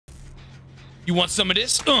You want some of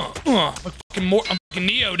this? I'm fucking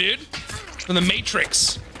Neo, dude. From the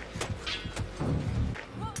Matrix.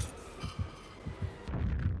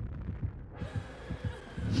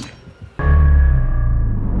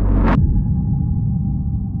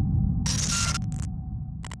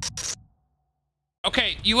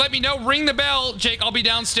 Okay, you let me know. Ring the bell, Jake. I'll be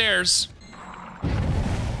downstairs.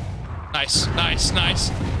 Nice, nice,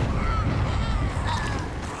 nice.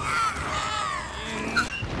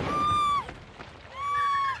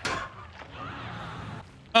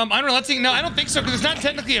 I don't know. Let's see. No, I don't think so, because it's not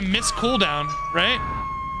technically a missed cooldown, right?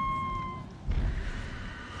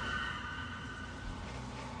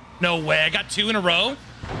 No way. I got 2 in a row.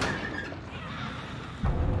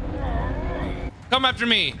 Come after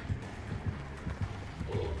me.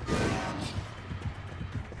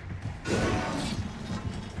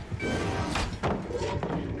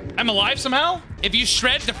 I'm alive somehow? If you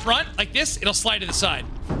shred the front like this, it'll slide to the side.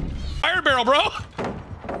 Fire barrel, bro!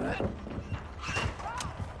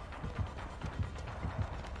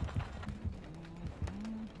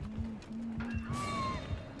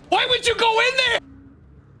 Why would you go in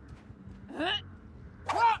there?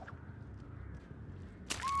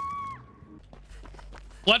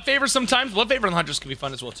 Blood favor sometimes. Blood favor on hunters can be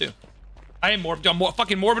fun as well too. I am I'm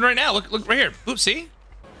fucking morbid right now. Look right here. Oops, see?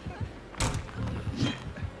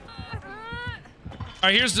 All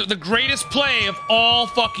right, here's the greatest play of all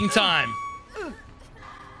fucking time.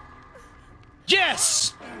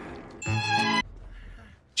 Yes!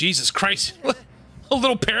 Jesus Christ. A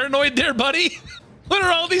little paranoid there, buddy. What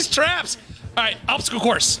are all these traps? All right, obstacle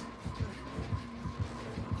course.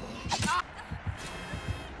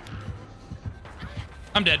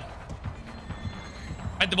 I'm dead.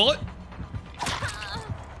 Hide the bullet.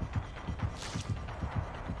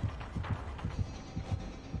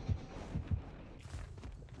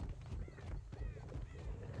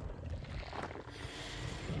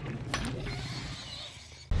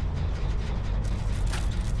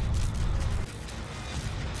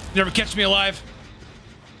 Never catch me alive.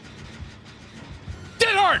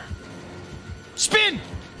 Dead hard. Spin.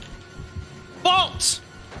 Vault.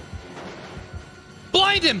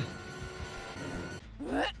 Blind him.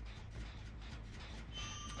 All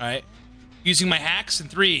right. Using my hacks in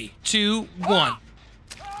 3, 2, 1.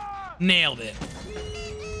 Nailed it. All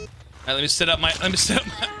right, let me set up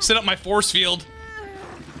my force field.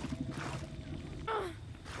 All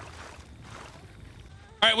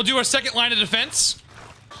right, we'll do our second line of defense.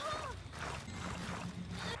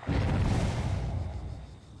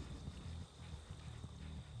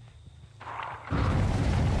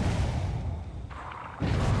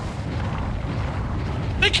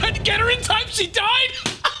 They couldn't get her in time, she died!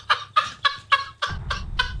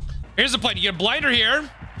 Here's the plan. You get a blinder here,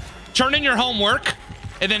 turn in your homework,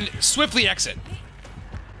 and then swiftly exit.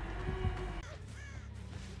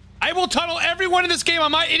 I will tunnel everyone in this game.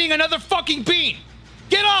 I'm not eating another fucking bean.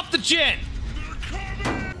 Get off the chin!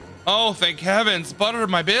 Oh, thank heavens. Butter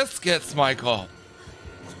my biscuits, Michael.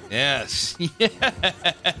 Yes.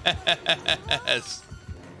 Yes.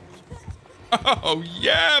 Oh,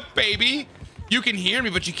 yeah, baby. You can hear me,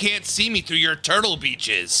 but you can't see me through your turtle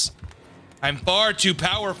beaches. I'm far too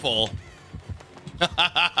powerful.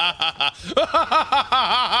 I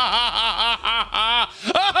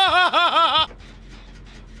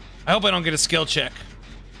hope I don't get a skill check.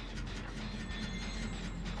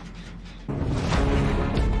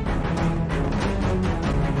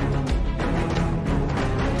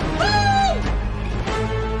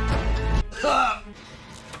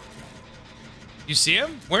 You see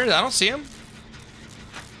him? Where? I don't see him.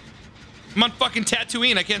 I'm on fucking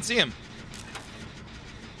Tatooine. I can't see him.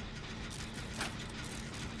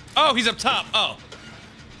 Oh, he's up top. Oh.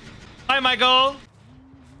 Hi, Michael.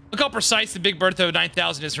 Look how precise the Big Bertho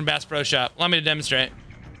 9000 is from Bass Pro Shop. Allow me to demonstrate.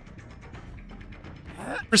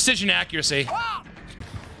 Precision accuracy. A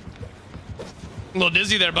little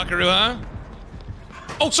dizzy there, buckaroo, huh?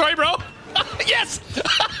 Oh, sorry, bro. Yes!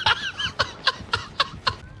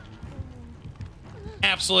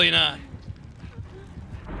 Absolutely not.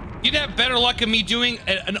 You'd have better luck of me doing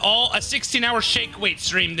a 16-hour shake weight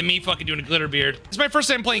stream than me fucking doing a glitter beard. This is my first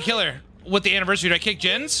time playing killer with the anniversary. Did I kick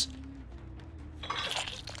gens?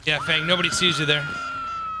 Yeah, Fang, nobody sees you there.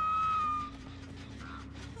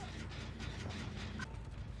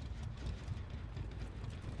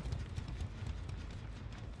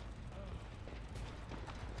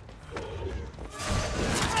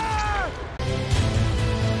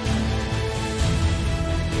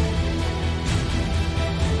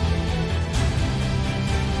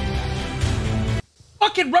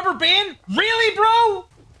 Fucking rubber band? Really, bro?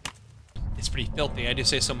 It's pretty filthy, I do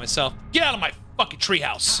say so myself. Get out of my fucking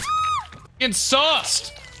treehouse. Getting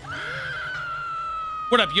sauced.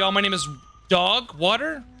 What up, y'all? My name is Dog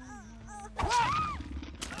Water.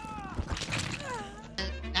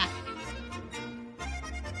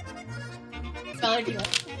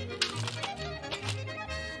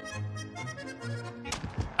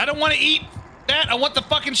 I don't want to eat that. I want the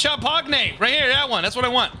fucking champagne right here. That one. That's what I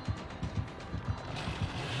want.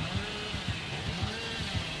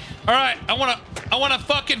 All right. I want a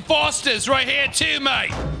fucking Foster's right here too,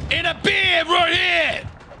 mate. And a beer right here.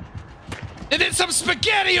 And then some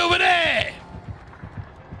spaghetti over there.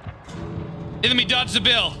 And let me dodge the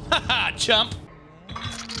bill. Haha, chump.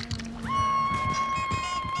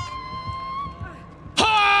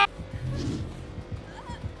 Ha!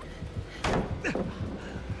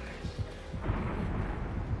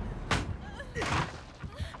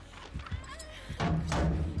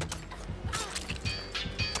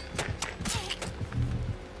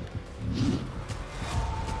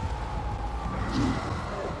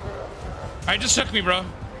 All right, just hook me, bro.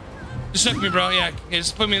 Just hook me, bro. Yeah,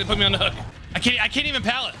 just put me on the hook. I can't even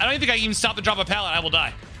pallet. I don't even think I can even stop to drop a pallet. I will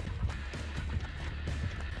die.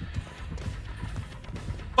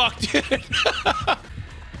 Fuck, dude.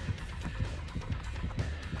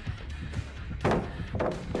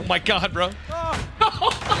 Oh my god, bro.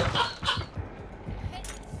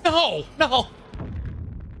 No, no.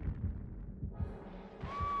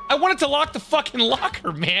 I wanted to lock the fucking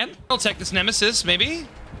locker, man. I'll take this nemesis, maybe.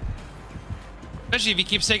 Especially if he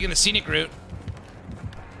keeps taking the scenic route.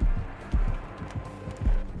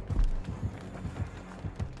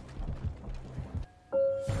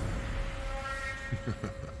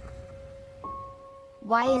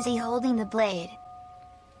 Why is he holding the blade?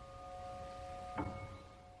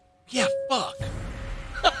 Yeah, fuck.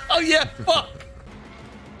 Oh, yeah, fuck.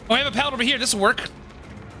 Oh, I have a pallet over here. This will work.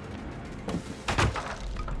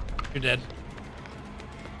 You're dead.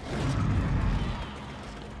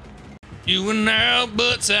 You and now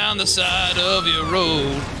butts on the side of your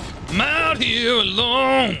road. I'm out here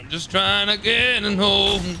alone, just trying to get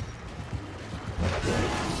home.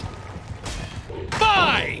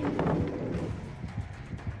 Bye!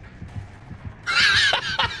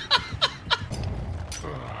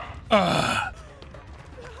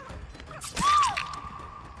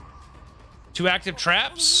 Two active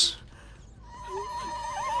traps?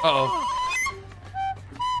 Uh-oh.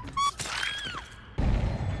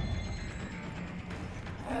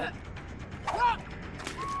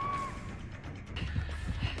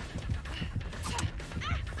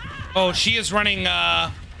 Oh, she is running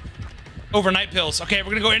overnight pills. Okay, we're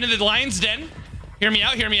gonna go into the lion's den. Hear me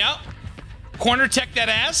out, hear me out. Corner tech that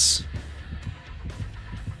ass.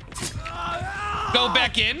 Go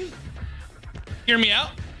back in. Hear me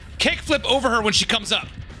out. Kickflip over her when she comes up.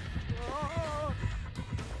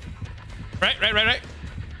 Right.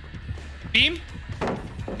 Beam.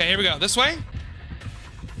 Okay, here we go. This way.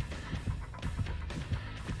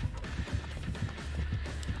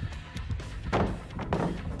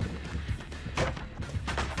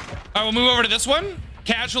 All right, we'll move over to this one.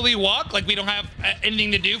 Casually walk like we don't have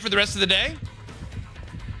anything to do for the rest of the day.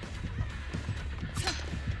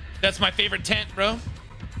 That's my favorite tent, bro.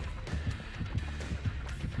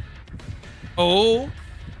 Oh.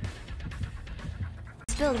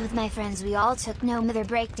 Filled with my friends, we all took no mother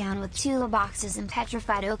breakdown with 2 boxes and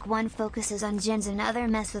petrified oak. 1 focuses on gins, another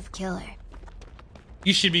mess with killer.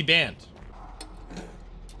 You should be banned.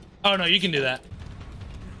 Oh no, you can do that.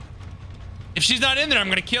 If she's not in there, I'm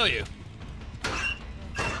gonna kill you.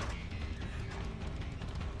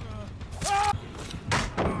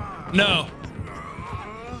 No.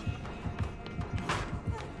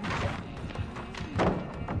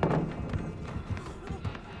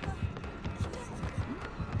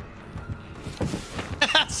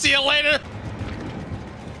 See you later.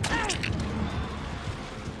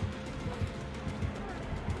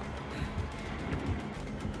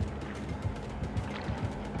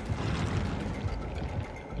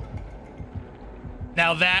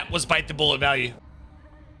 Now that was bite the bullet value.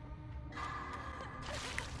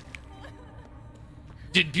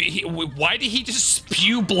 Why did he just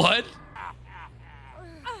spew blood?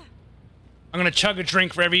 I'm gonna chug a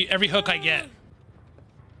drink for every hook I get.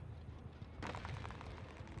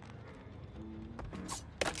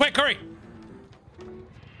 Wait, Curry.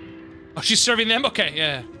 Oh, she's serving them? Okay,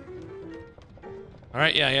 yeah. All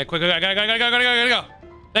right, yeah, quick, gotta go.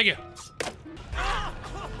 Thank you.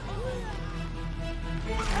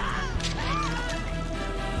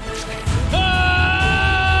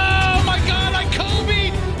 Oh my God, I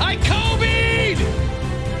Kobe'd! I Kobe'd!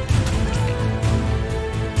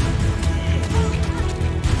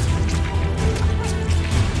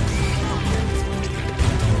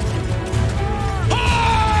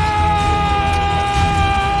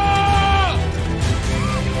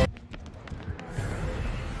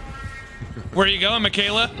 Where are you going,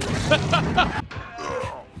 Michaela?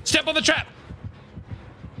 Step on the trap.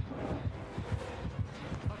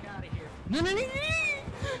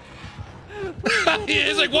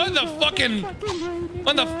 He's like, what the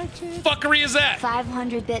fuckery is that?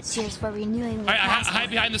 500 bits. Cheers for renewing. All right,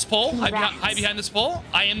 hide behind this pole. Hide behind this pole.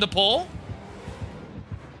 I am the pole.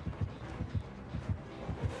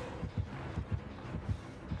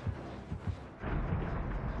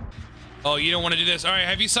 Oh, you don't want to do this. All right,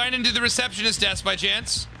 have you signed into the receptionist desk by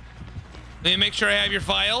chance? Let me make sure I have your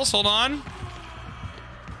files. Hold on.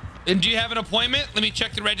 And do you have an appointment? Let me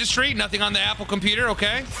check the registry. Nothing on the Apple computer,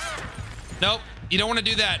 okay? Nope, you don't want to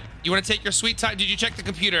do that. You want to take your sweet time. Did you check the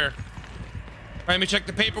computer? All right, let me check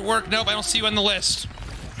the paperwork. Nope, I don't see you on the list.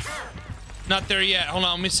 Not there yet. Hold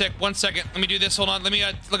on, let me 1 second. Let me do this, hold on. Let me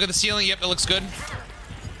look at the ceiling. Yep, it looks good.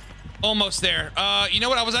 Almost there. You know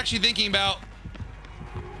what I was actually thinking about?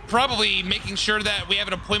 Probably making sure that we have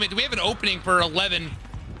an appointment. Do we have an opening for 11?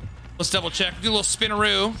 Let's double check. Do a little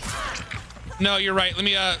spinaroo. No, you're right. Let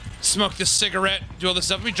me smoke this cigarette. Do all this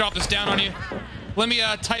stuff. Let me drop this down on you. Let me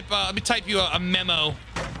type you a memo.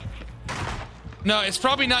 No, it's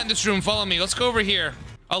probably not in this room. Follow me. Let's go over here.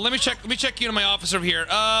 Let me check you in my office over here.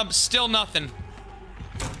 Still nothing.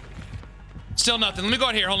 Still nothing. Let me go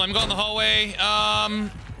out here. Hold on. I'm going in the hallway.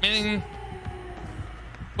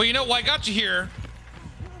 Well, you know what? I got you here.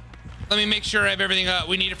 Let me make sure I have everything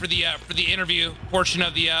we needed for the interview portion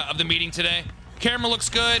of the meeting today. Camera looks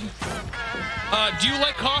good. Do you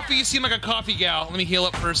like coffee? You seem like a coffee gal. Let me heal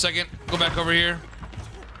up for a second. Go back over here.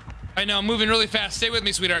 I know, I'm moving really fast. Stay with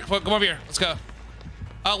me, sweetheart. Come over here. Let's go.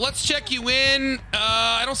 Let's check you in.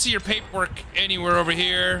 I don't see your paperwork anywhere over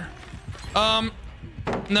here.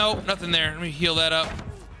 No, nothing there. Let me heal that up.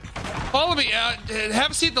 Follow me.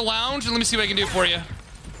 Have a seat in the lounge and let me see what I can do for you.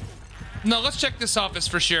 No, let's check this office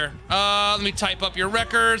for sure. Let me type up your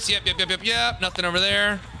records. Yep. Nothing over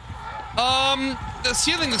there. The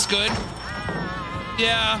ceiling looks good.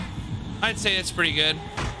 Yeah, I'd say it's pretty good.